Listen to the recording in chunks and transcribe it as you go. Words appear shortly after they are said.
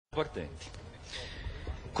Partenti.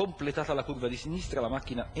 Completata la curva di sinistra, la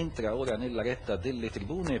macchina entra ora nella retta delle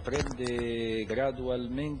tribune, prende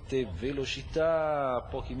gradualmente velocità, a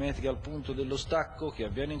pochi metri al punto dello stacco che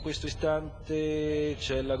avviene in questo istante.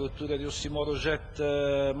 C'è la rottura di Ossimoro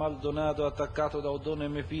Jet, Maldonado attaccato da Oddone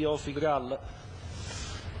MP o Figral.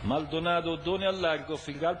 Maldonado, Oddone al largo,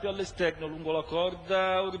 Figral più all'esterno lungo la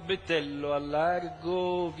corda, Orbetello al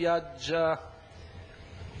largo, viaggia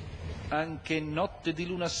anche Notte di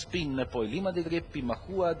Luna Spin, poi Lima dei Greppi,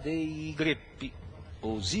 Macua dei Greppi,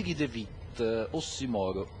 Osiri De Witt,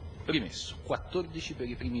 Ossimoro, rimesso, 14 per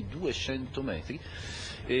i primi 200 metri,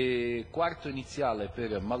 e quarto iniziale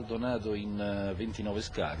per Maldonado in 29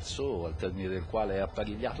 scarso, al termine del quale è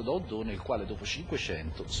apparigliato da Oddone, il quale dopo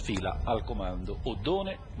 500 sfila al comando.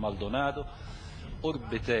 Oddone, Maldonado,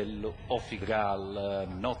 Orbetello, Ofigral,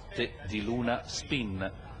 Notte di Luna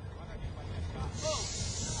Spin.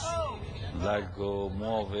 Largo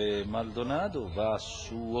muove Maldonado, va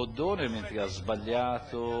su Oddone mentre ha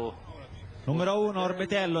sbagliato numero 1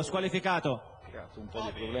 Orbetello, squalificato. Ha creato un po'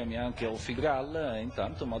 di problemi anche a Ofigral, e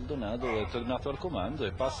intanto Maldonado è tornato al comando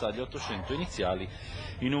e passa agli 800 iniziali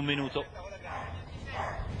in un minuto.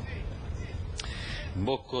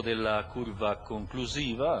 Imbocco della curva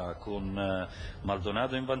conclusiva con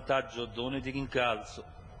Maldonado in vantaggio, Oddone di rincalzo,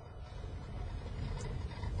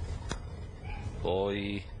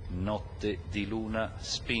 poi Notte di Luna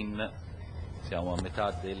Spin. Siamo a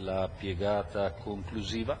metà della piegata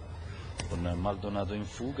conclusiva con Maldonado in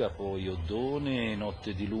fuga, poi Oddone,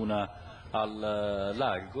 Notte di Luna al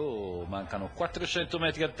largo, mancano 400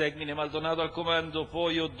 metri al termine, Maldonado al comando,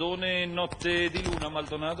 poi Oddone, Notte di Luna,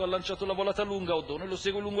 Maldonado ha lanciato la volata lunga, Oddone lo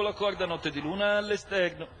segue lungo la corda, Notte di Luna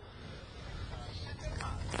all'esterno.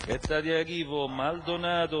 Retta di arrivo,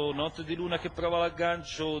 Maldonado, Notte di Luna che prova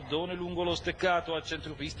l'aggancio, Oddone lungo lo steccato al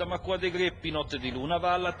centropista, Macua dei Greppi, Notte di Luna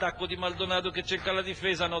va all'attacco di Maldonado che cerca la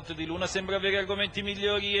difesa, Notte di Luna sembra avere argomenti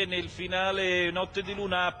migliori e nel finale Notte di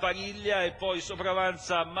Luna appariglia e poi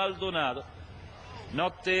sopravanza Maldonado.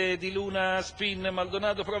 Notte di Luna Spin,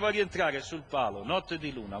 Maldonado prova a rientrare sul palo, Notte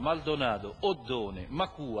di Luna, Maldonado, Oddone,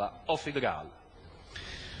 Macua, Ofigral.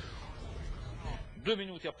 2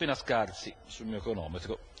 minuti appena scarsi sul mio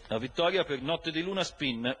cronometro. La vittoria per Notte di Luna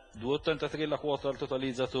Spin, 2,83 la quota al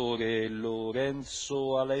totalizzatore,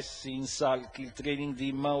 Lorenzo Alessi in salchi, il training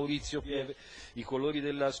di Maurizio Pieve, i colori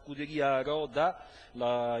della scuderia Roda,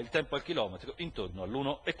 il tempo al chilometro intorno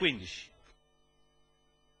all'1,15.